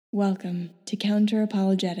Welcome to Counter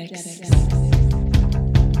Apologetics.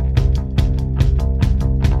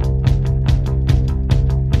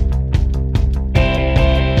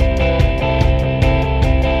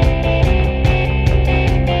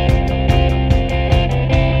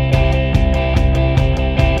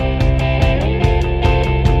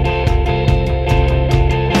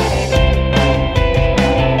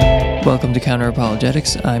 Welcome to Counter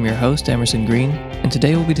Apologetics. I'm your host, Emerson Green, and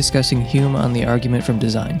today we'll be discussing Hume on the argument from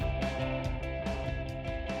design.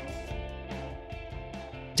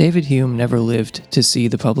 David Hume never lived to see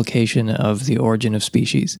the publication of The Origin of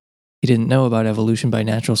Species. He didn't know about evolution by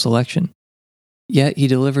natural selection. Yet he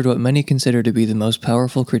delivered what many consider to be the most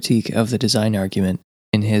powerful critique of the design argument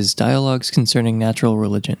in his Dialogues Concerning Natural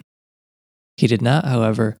Religion. He did not,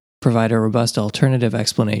 however, provide a robust alternative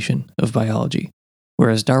explanation of biology,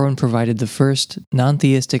 whereas Darwin provided the first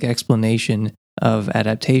non-theistic explanation of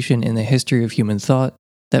adaptation in the history of human thought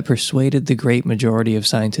that persuaded the great majority of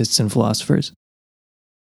scientists and philosophers.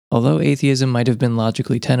 Although atheism might have been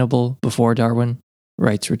logically tenable before Darwin,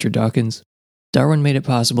 writes Richard Dawkins, Darwin made it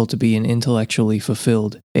possible to be an intellectually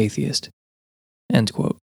fulfilled atheist. End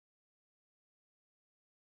quote.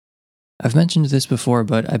 I've mentioned this before,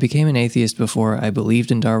 but I became an atheist before I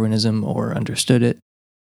believed in Darwinism or understood it.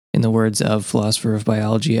 In the words of philosopher of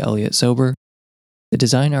biology Elliot Sober, the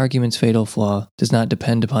design argument's fatal flaw does not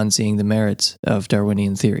depend upon seeing the merits of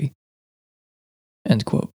Darwinian theory. End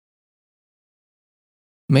quote.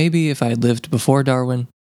 Maybe if I had lived before Darwin,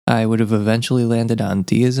 I would have eventually landed on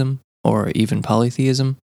deism or even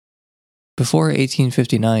polytheism. Before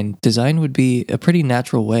 1859, design would be a pretty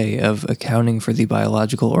natural way of accounting for the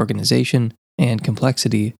biological organization and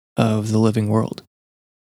complexity of the living world.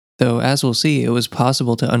 Though, as we'll see, it was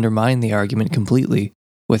possible to undermine the argument completely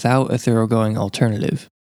without a thoroughgoing alternative.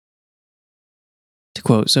 To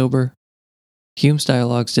quote Sober, Hume's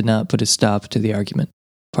dialogues did not put a stop to the argument.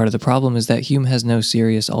 Part of the problem is that Hume has no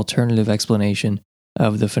serious alternative explanation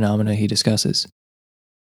of the phenomena he discusses.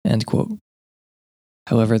 End quote.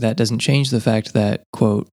 However, that doesn't change the fact that,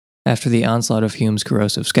 quote, after the onslaught of Hume's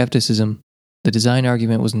corrosive skepticism, the design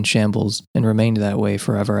argument was in shambles and remained that way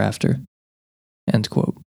forever after. End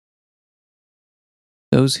quote.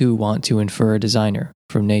 Those who want to infer a designer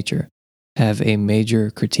from nature have a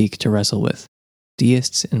major critique to wrestle with,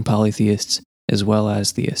 deists and polytheists as well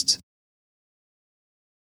as theists.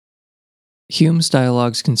 Hume's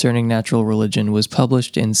Dialogues Concerning Natural Religion was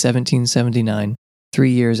published in 1779,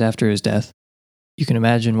 3 years after his death. You can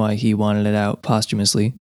imagine why he wanted it out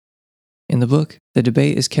posthumously. In the book, the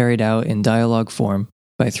debate is carried out in dialogue form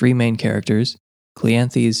by three main characters,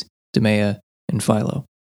 Cleanthes, Demea, and Philo.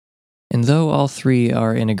 And though all three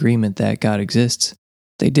are in agreement that God exists,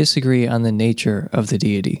 they disagree on the nature of the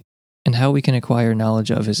deity and how we can acquire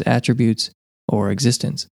knowledge of his attributes or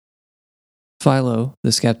existence. Philo,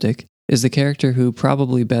 the skeptic, is the character who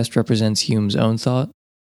probably best represents Hume's own thought.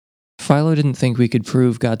 Philo didn't think we could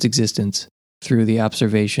prove God's existence through the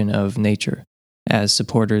observation of nature, as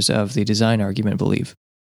supporters of the design argument believe.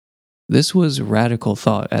 This was radical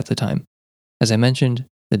thought at the time. As I mentioned,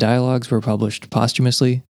 the dialogues were published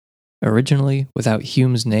posthumously, originally without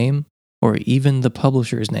Hume's name or even the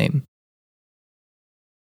publisher's name.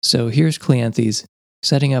 So here's Cleanthes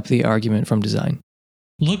setting up the argument from design.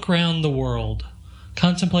 Look round the world.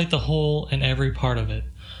 Contemplate the whole and every part of it.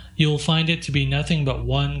 You will find it to be nothing but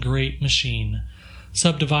one great machine,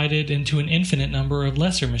 subdivided into an infinite number of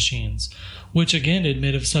lesser machines, which again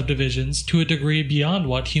admit of subdivisions to a degree beyond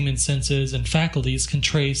what human senses and faculties can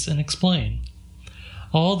trace and explain.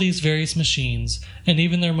 All these various machines, and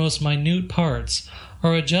even their most minute parts,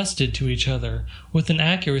 are adjusted to each other with an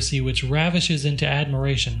accuracy which ravishes into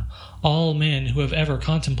admiration all men who have ever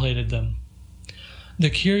contemplated them. The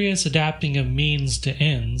curious adapting of means to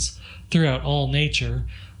ends, throughout all nature,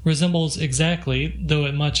 resembles exactly, though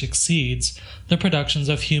it much exceeds, the productions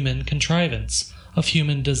of human contrivance, of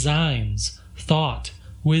human designs, thought,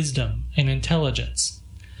 wisdom, and intelligence.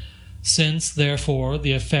 Since, therefore,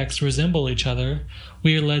 the effects resemble each other,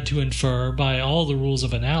 we are led to infer, by all the rules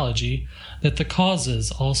of analogy, that the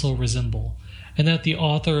causes also resemble, and that the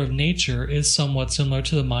author of nature is somewhat similar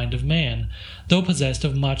to the mind of man, though possessed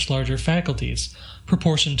of much larger faculties,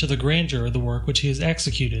 proportioned to the grandeur of the work which he has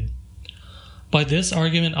executed. By this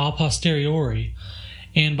argument a posteriori,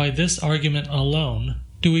 and by this argument alone,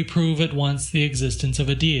 do we prove at once the existence of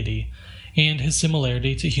a deity, and his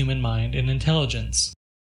similarity to human mind and intelligence.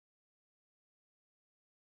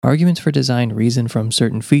 Arguments for design reason from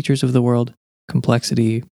certain features of the world,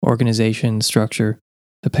 complexity, organization, structure,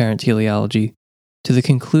 apparent teleology, to the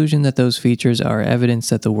conclusion that those features are evidence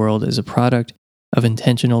that the world is a product of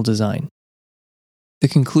intentional design. The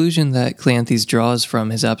conclusion that Cleanthes draws from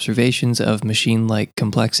his observations of machine-like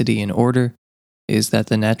complexity and order is that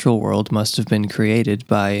the natural world must have been created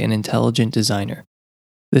by an intelligent designer.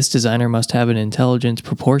 This designer must have an intelligence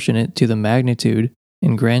proportionate to the magnitude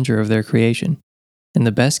and grandeur of their creation, and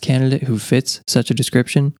the best candidate who fits such a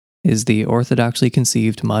description is the orthodoxly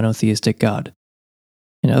conceived monotheistic God.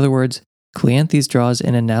 In other words, Cleanthes draws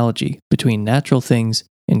an analogy between natural things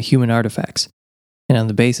and human artifacts, and on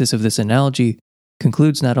the basis of this analogy,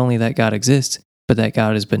 concludes not only that God exists, but that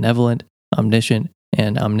God is benevolent, omniscient,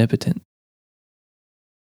 and omnipotent.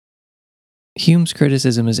 Hume's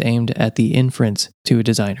criticism is aimed at the inference to a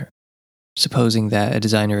designer. Supposing that a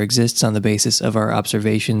designer exists on the basis of our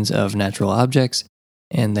observations of natural objects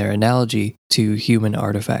and their analogy to human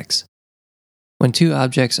artifacts. When two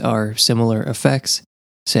objects are similar effects,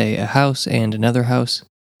 say a house and another house,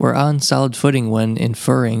 we're on solid footing when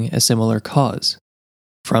inferring a similar cause.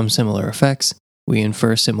 From similar effects, we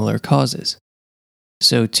infer similar causes.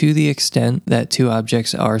 So to the extent that two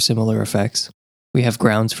objects are similar effects, we have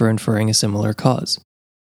grounds for inferring a similar cause.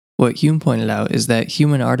 What Hume pointed out is that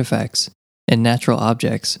human artifacts and natural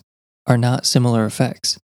objects are not similar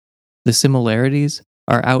effects. The similarities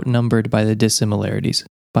are outnumbered by the dissimilarities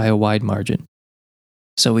by a wide margin.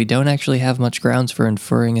 So we don't actually have much grounds for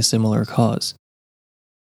inferring a similar cause.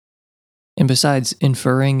 And besides,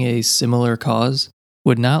 inferring a similar cause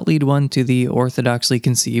would not lead one to the orthodoxly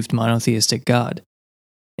conceived monotheistic God.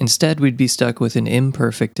 Instead, we'd be stuck with an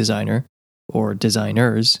imperfect designer, or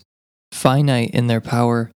designers, finite in their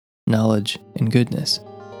power, knowledge, and goodness.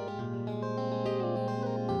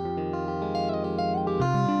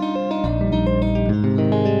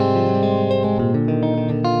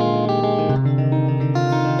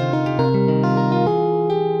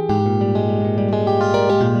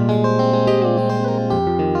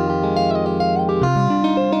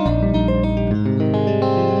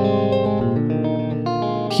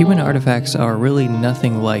 Human artifacts are really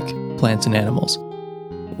nothing like plants and animals.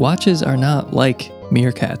 Watches are not like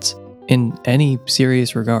meerkats in any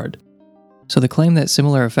serious regard. So the claim that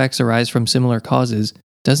similar effects arise from similar causes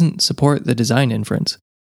doesn't support the design inference,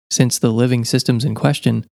 since the living systems in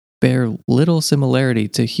question bear little similarity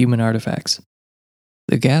to human artifacts.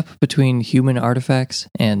 The gap between human artifacts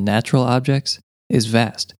and natural objects is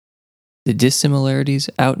vast. The dissimilarities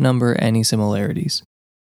outnumber any similarities.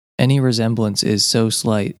 Any resemblance is so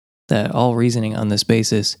slight that all reasoning on this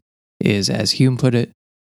basis is, as Hume put it,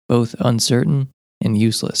 both uncertain and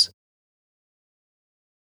useless.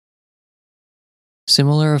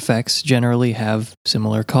 Similar effects generally have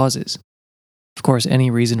similar causes. Of course,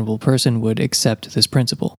 any reasonable person would accept this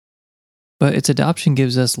principle. But its adoption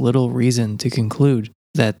gives us little reason to conclude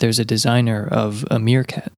that there's a designer of a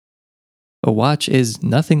meerkat. A watch is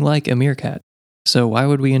nothing like a meerkat, so why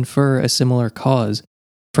would we infer a similar cause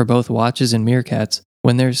for both watches and meerkats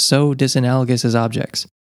when they're so disanalogous as objects?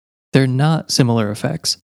 They're not similar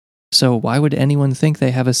effects, so why would anyone think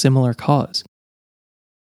they have a similar cause?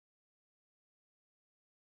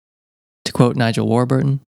 To quote Nigel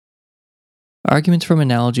Warburton, arguments from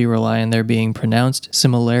analogy rely on there being pronounced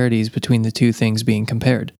similarities between the two things being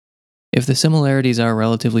compared. If the similarities are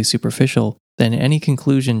relatively superficial, then any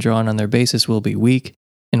conclusion drawn on their basis will be weak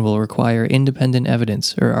and will require independent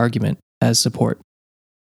evidence or argument as support.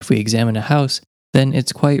 If we examine a house, then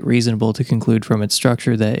it's quite reasonable to conclude from its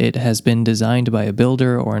structure that it has been designed by a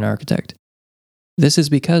builder or an architect. This is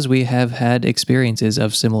because we have had experiences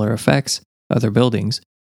of similar effects, other buildings,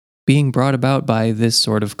 being brought about by this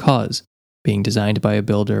sort of cause, being designed by a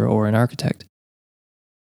builder or an architect.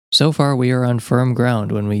 So far, we are on firm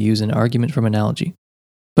ground when we use an argument from analogy.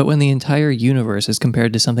 But when the entire universe is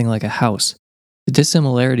compared to something like a house, the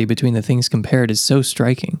dissimilarity between the things compared is so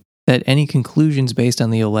striking that any conclusions based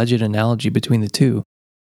on the alleged analogy between the two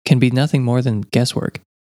can be nothing more than guesswork.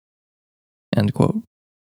 End quote.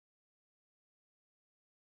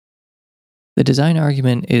 The design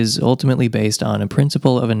argument is ultimately based on a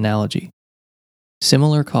principle of analogy.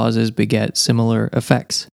 Similar causes beget similar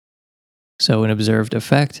effects. So an observed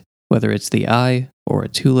effect, whether it's the eye, or a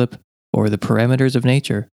tulip, or the parameters of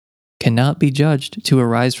nature, cannot be judged to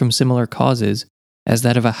arise from similar causes as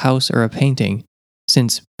that of a house or a painting,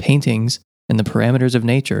 since paintings and the parameters of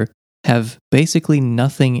nature have basically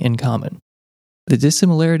nothing in common. The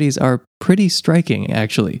dissimilarities are pretty striking,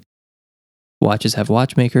 actually. Watches have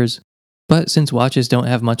watchmakers, but since watches don't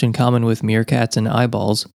have much in common with meerkats and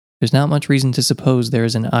eyeballs, there's not much reason to suppose there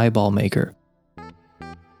is an eyeball maker.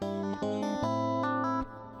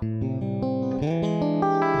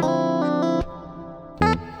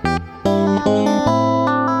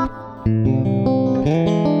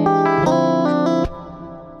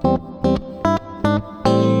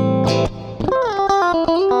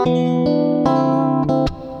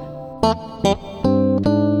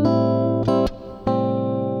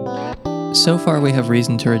 So far, we have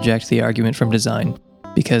reason to reject the argument from design,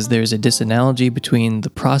 because there's a disanalogy between the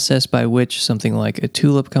process by which something like a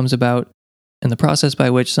tulip comes about and the process by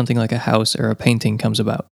which something like a house or a painting comes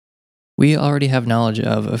about. We already have knowledge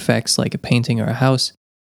of effects like a painting or a house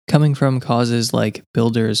coming from causes like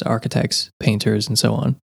builders, architects, painters, and so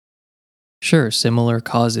on. Sure, similar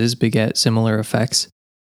causes beget similar effects,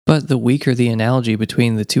 but the weaker the analogy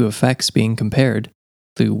between the two effects being compared,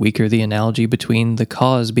 the weaker the analogy between the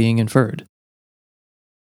cause being inferred.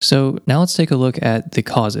 So now let's take a look at the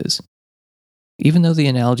causes. Even though the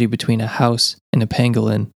analogy between a house and a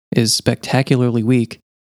pangolin is spectacularly weak,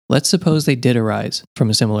 let's suppose they did arise from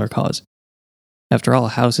a similar cause. After all,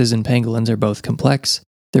 houses and pangolins are both complex,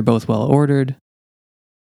 they're both well ordered.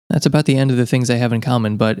 That's about the end of the things they have in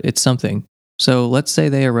common, but it's something. So let's say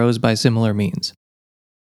they arose by similar means.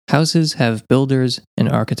 Houses have builders and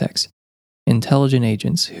architects, intelligent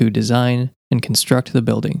agents who design and construct the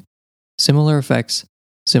building. Similar effects,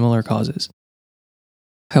 similar causes.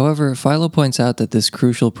 However, Philo points out that this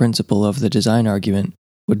crucial principle of the design argument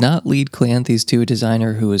would not lead Cleanthes to a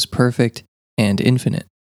designer who is perfect and infinite.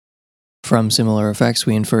 From similar effects,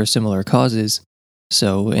 we infer similar causes,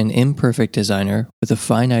 so an imperfect designer with a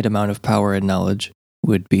finite amount of power and knowledge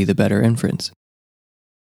would be the better inference.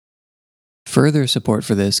 Further support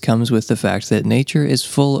for this comes with the fact that nature is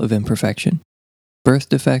full of imperfection. Birth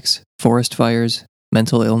defects, forest fires,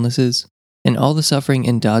 mental illnesses, and all the suffering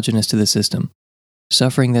endogenous to the system,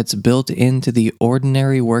 suffering that's built into the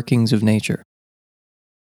ordinary workings of nature.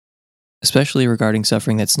 Especially regarding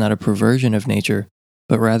suffering that's not a perversion of nature,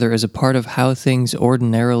 but rather as a part of how things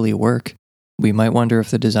ordinarily work, we might wonder if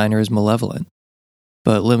the designer is malevolent.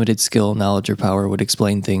 But limited skill, knowledge, or power would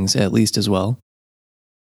explain things at least as well.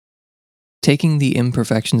 Taking the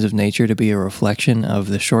imperfections of nature to be a reflection of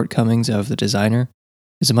the shortcomings of the designer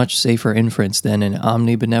is a much safer inference than an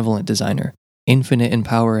omnibenevolent designer, infinite in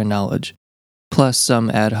power and knowledge, plus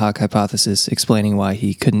some ad hoc hypothesis explaining why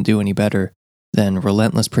he couldn't do any better than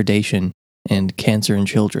relentless predation and cancer in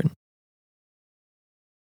children.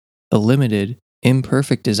 A limited,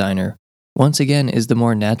 imperfect designer, once again, is the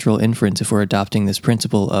more natural inference if we're adopting this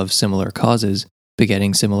principle of similar causes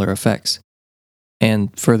begetting similar effects,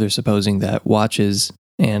 and further supposing that watches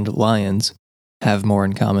and lions have more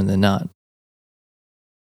in common than not.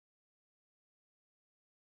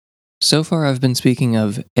 So far, I've been speaking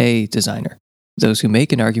of a designer. Those who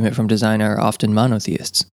make an argument from design are often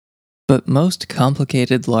monotheists. But most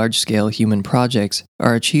complicated large-scale human projects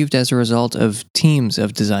are achieved as a result of teams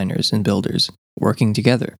of designers and builders working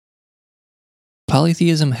together.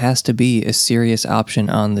 Polytheism has to be a serious option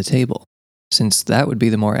on the table, since that would be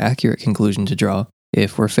the more accurate conclusion to draw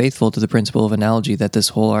if we're faithful to the principle of analogy that this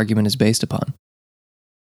whole argument is based upon.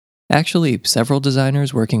 Actually, several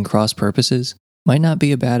designers working cross-purposes might not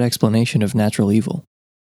be a bad explanation of natural evil.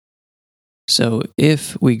 So,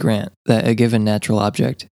 if we grant that a given natural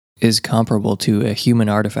object is comparable to a human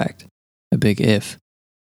artifact, a big if,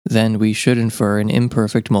 then we should infer an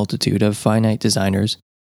imperfect multitude of finite designers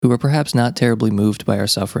who are perhaps not terribly moved by our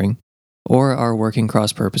suffering, or are working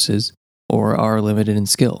cross-purposes, or are limited in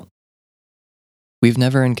skill. We've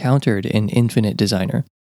never encountered an infinite designer,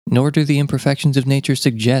 nor do the imperfections of nature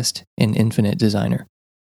suggest an infinite designer.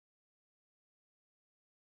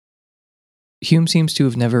 Hume seems to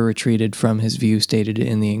have never retreated from his view stated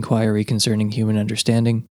in the Inquiry Concerning Human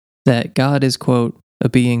Understanding, that God is, quote, a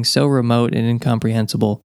being so remote and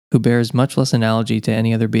incomprehensible, who bears much less analogy to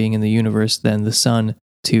any other being in the universe than the sun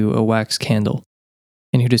to a wax candle,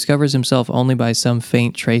 and who discovers himself only by some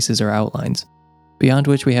faint traces or outlines, beyond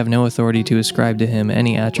which we have no authority to ascribe to him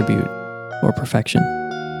any attribute or perfection.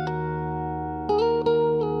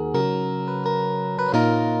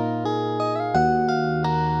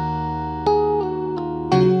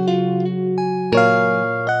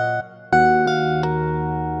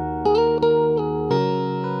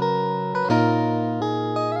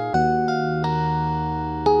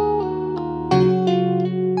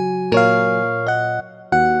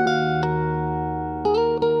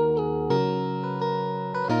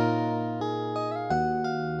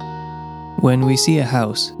 When we see a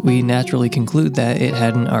house, we naturally conclude that it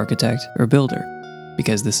had an architect or builder,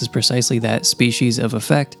 because this is precisely that species of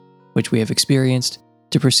effect which we have experienced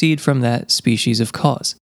to proceed from that species of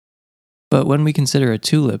cause. But when we consider a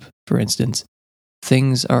tulip, for instance,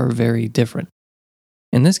 things are very different.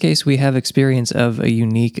 In this case, we have experience of a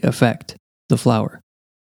unique effect, the flower.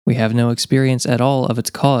 We have no experience at all of its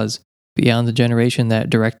cause beyond the generation that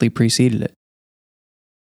directly preceded it.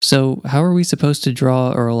 So, how are we supposed to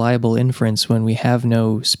draw a reliable inference when we have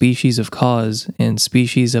no species of cause and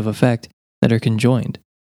species of effect that are conjoined?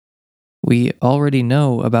 We already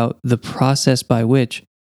know about the process by which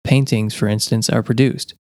paintings, for instance, are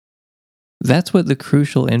produced. That's what the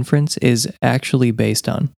crucial inference is actually based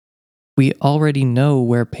on. We already know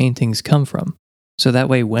where paintings come from, so that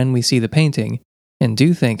way when we see the painting and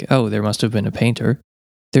do think, oh, there must have been a painter,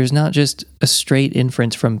 there's not just a straight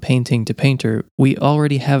inference from painting to painter. We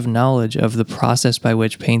already have knowledge of the process by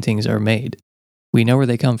which paintings are made. We know where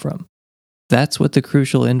they come from. That's what the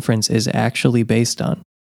crucial inference is actually based on.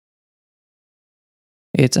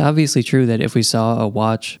 It's obviously true that if we saw a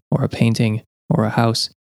watch or a painting or a house,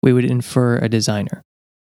 we would infer a designer,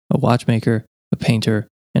 a watchmaker, a painter,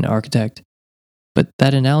 an architect. But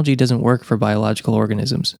that analogy doesn't work for biological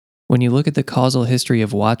organisms. When you look at the causal history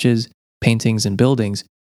of watches, paintings, and buildings,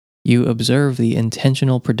 you observe the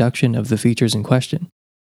intentional production of the features in question.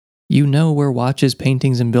 You know where watches,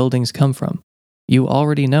 paintings, and buildings come from. You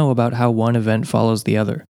already know about how one event follows the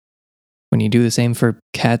other. When you do the same for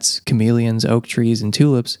cats, chameleons, oak trees, and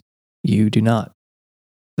tulips, you do not.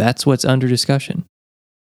 That's what's under discussion.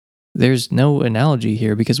 There's no analogy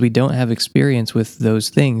here because we don't have experience with those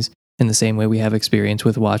things in the same way we have experience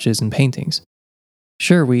with watches and paintings.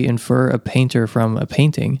 Sure, we infer a painter from a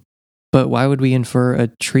painting, but why would we infer a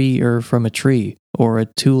treer from a tree or a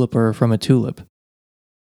tuliper from a tulip?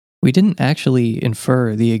 We didn't actually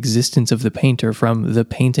infer the existence of the painter from the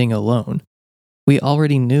painting alone. We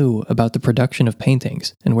already knew about the production of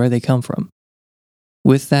paintings and where they come from.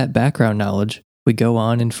 With that background knowledge, we go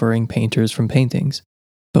on inferring painters from paintings,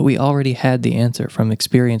 but we already had the answer from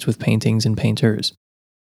experience with paintings and painters.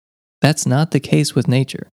 That's not the case with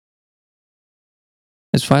nature.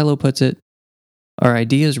 As Philo puts it, our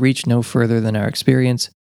ideas reach no further than our experience.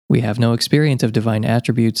 We have no experience of divine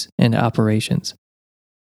attributes and operations.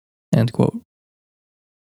 End quote.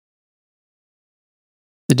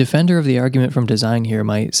 The defender of the argument from design here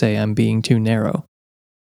might say I'm being too narrow.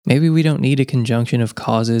 Maybe we don't need a conjunction of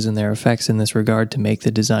causes and their effects in this regard to make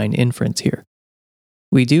the design inference here.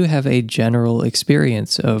 We do have a general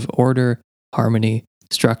experience of order, harmony,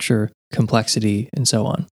 structure, complexity, and so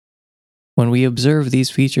on. When we observe these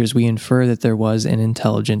features, we infer that there was an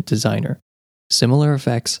intelligent designer. Similar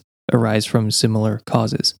effects arise from similar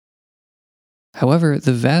causes. However,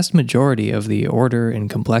 the vast majority of the order and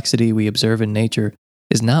complexity we observe in nature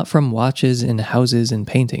is not from watches and houses and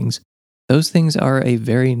paintings. Those things are a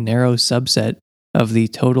very narrow subset of the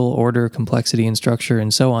total order, complexity, and structure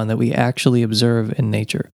and so on that we actually observe in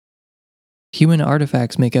nature. Human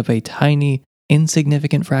artifacts make up a tiny,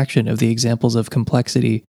 insignificant fraction of the examples of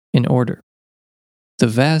complexity in order. The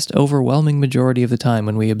vast, overwhelming majority of the time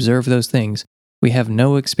when we observe those things, we have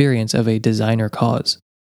no experience of a designer cause.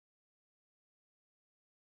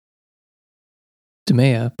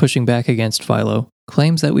 DeMea, pushing back against Philo,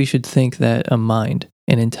 claims that we should think that a mind,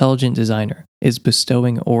 an intelligent designer, is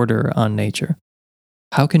bestowing order on nature.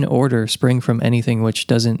 How can order spring from anything which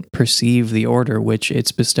doesn't perceive the order which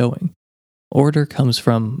it's bestowing? Order comes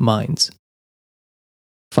from minds.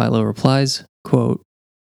 Philo replies, quote,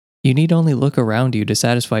 "You need only look around you to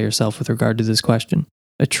satisfy yourself with regard to this question.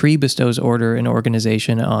 A tree bestows order and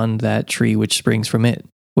organization on that tree which springs from it,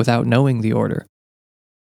 without knowing the order.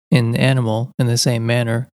 An animal, in the same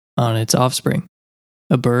manner, on its offspring.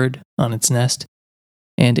 A bird, on its nest.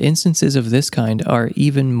 And instances of this kind are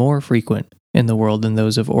even more frequent in the world than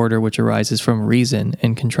those of order which arises from reason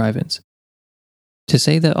and contrivance. To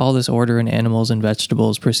say that all this order in animals and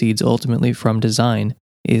vegetables proceeds ultimately from design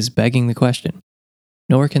is begging the question.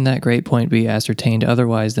 Nor can that great point be ascertained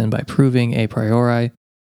otherwise than by proving a priori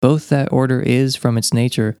both that order is, from its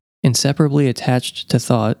nature, inseparably attached to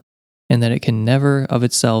thought, and that it can never, of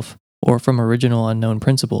itself, or from original unknown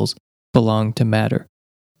principles, belong to matter."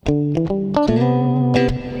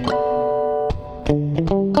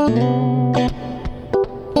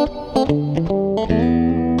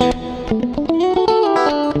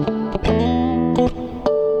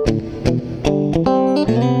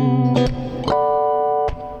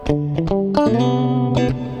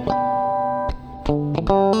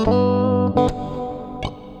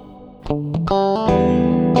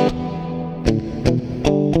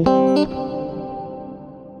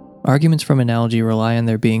 Arguments from analogy rely on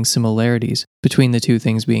there being similarities between the two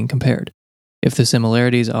things being compared. If the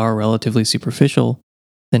similarities are relatively superficial,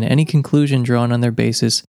 then any conclusion drawn on their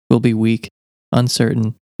basis will be weak,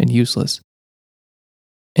 uncertain, and useless.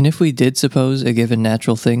 And if we did suppose a given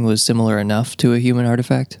natural thing was similar enough to a human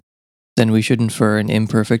artifact, then we should infer an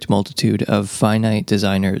imperfect multitude of finite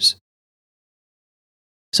designers.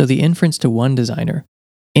 So the inference to one designer,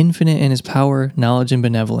 infinite in his power, knowledge, and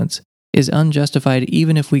benevolence, is unjustified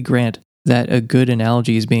even if we grant that a good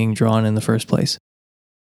analogy is being drawn in the first place.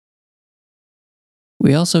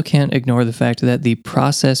 We also can't ignore the fact that the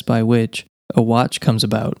process by which a watch comes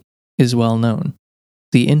about is well known.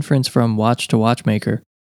 The inference from watch to watchmaker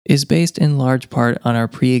is based in large part on our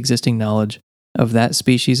pre-existing knowledge of that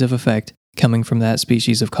species of effect coming from that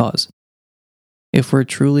species of cause. If we're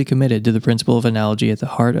truly committed to the principle of analogy at the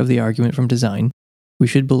heart of the argument from design, we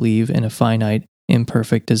should believe in a finite,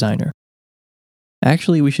 imperfect designer.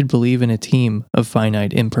 Actually, we should believe in a team of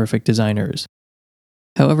finite, imperfect designers.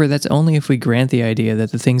 However, that's only if we grant the idea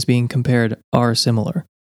that the things being compared are similar.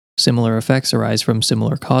 Similar effects arise from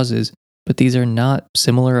similar causes, but these are not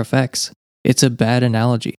similar effects. It's a bad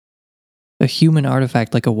analogy. A human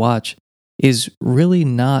artifact like a watch is really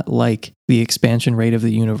not like the expansion rate of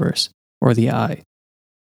the universe or the eye.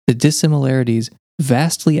 The dissimilarities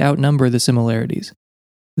vastly outnumber the similarities.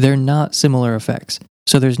 They're not similar effects,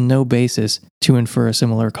 so there's no basis to infer a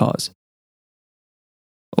similar cause.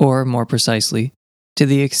 Or, more precisely, to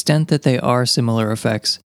the extent that they are similar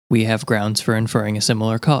effects, we have grounds for inferring a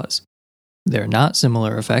similar cause. They're not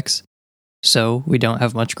similar effects, so we don't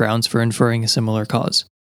have much grounds for inferring a similar cause.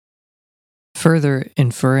 Further,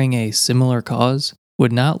 inferring a similar cause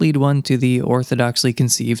would not lead one to the orthodoxly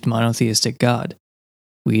conceived monotheistic God.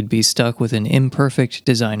 We'd be stuck with an imperfect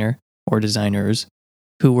designer, or designers,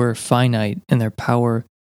 who were finite in their power,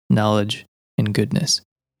 knowledge, and goodness.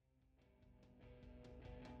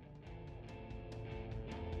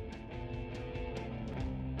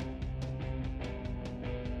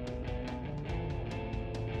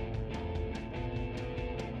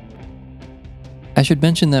 I should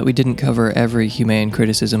mention that we didn't cover every humane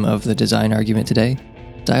criticism of the design argument today.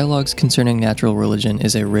 Dialogues Concerning Natural Religion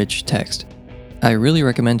is a rich text. I really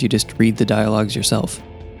recommend you just read the dialogues yourself.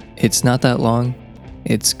 It's not that long,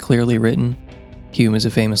 it's clearly written, Hume is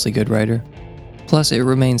a famously good writer, plus it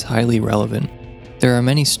remains highly relevant. There are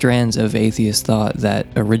many strands of atheist thought that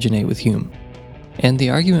originate with Hume. And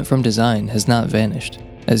the argument from design has not vanished,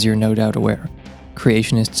 as you're no doubt aware.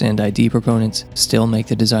 Creationists and ID proponents still make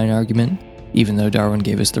the design argument, even though Darwin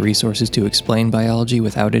gave us the resources to explain biology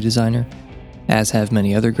without a designer, as have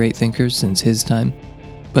many other great thinkers since his time.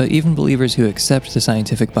 But even believers who accept the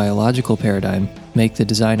scientific biological paradigm make the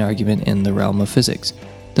design argument in the realm of physics,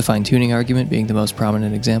 the fine-tuning argument being the most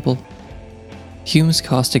prominent example. Hume's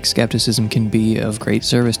caustic skepticism can be of great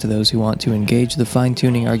service to those who want to engage the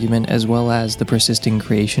fine-tuning argument as well as the persisting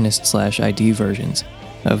creationist/ID versions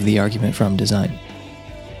of the argument from design.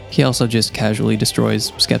 He also just casually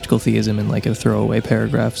destroys skeptical theism in like a throwaway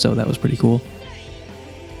paragraph, so that was pretty cool.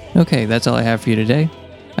 Okay, that's all I have for you today.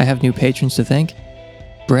 I have new patrons to thank: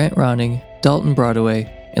 Brant Ronning, Dalton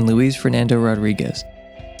Broadway, and Luis Fernando Rodriguez.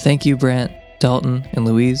 Thank you, Brant, Dalton, and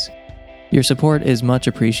Luis. Your support is much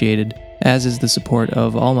appreciated, as is the support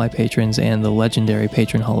of all my patrons and the legendary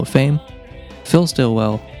Patron Hall of Fame: Phil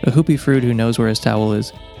Stillwell, a hoopy fruit who knows where his towel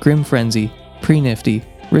is, Grim Frenzy, Pre-Nifty,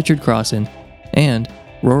 Richard Crossan, and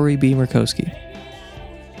Rory B. Murkowski.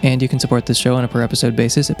 And you can support this show on a per-episode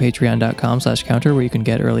basis at patreon.com/counter, where you can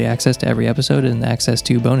get early access to every episode and access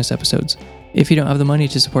to bonus episodes. If you don't have the money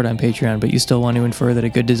to support on Patreon, but you still want to infer that a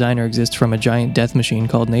good designer exists from a giant death machine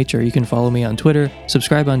called nature, you can follow me on Twitter,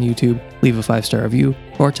 subscribe on YouTube, leave a 5-star review,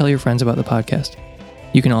 or tell your friends about the podcast.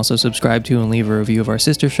 You can also subscribe to and leave a review of our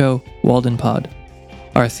sister show, Walden Pod.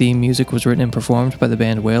 Our theme music was written and performed by the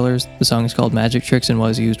band Whalers. The song is called Magic Tricks and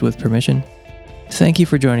was used with permission. Thank you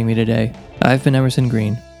for joining me today. I've been Emerson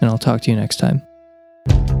Green, and I'll talk to you next time.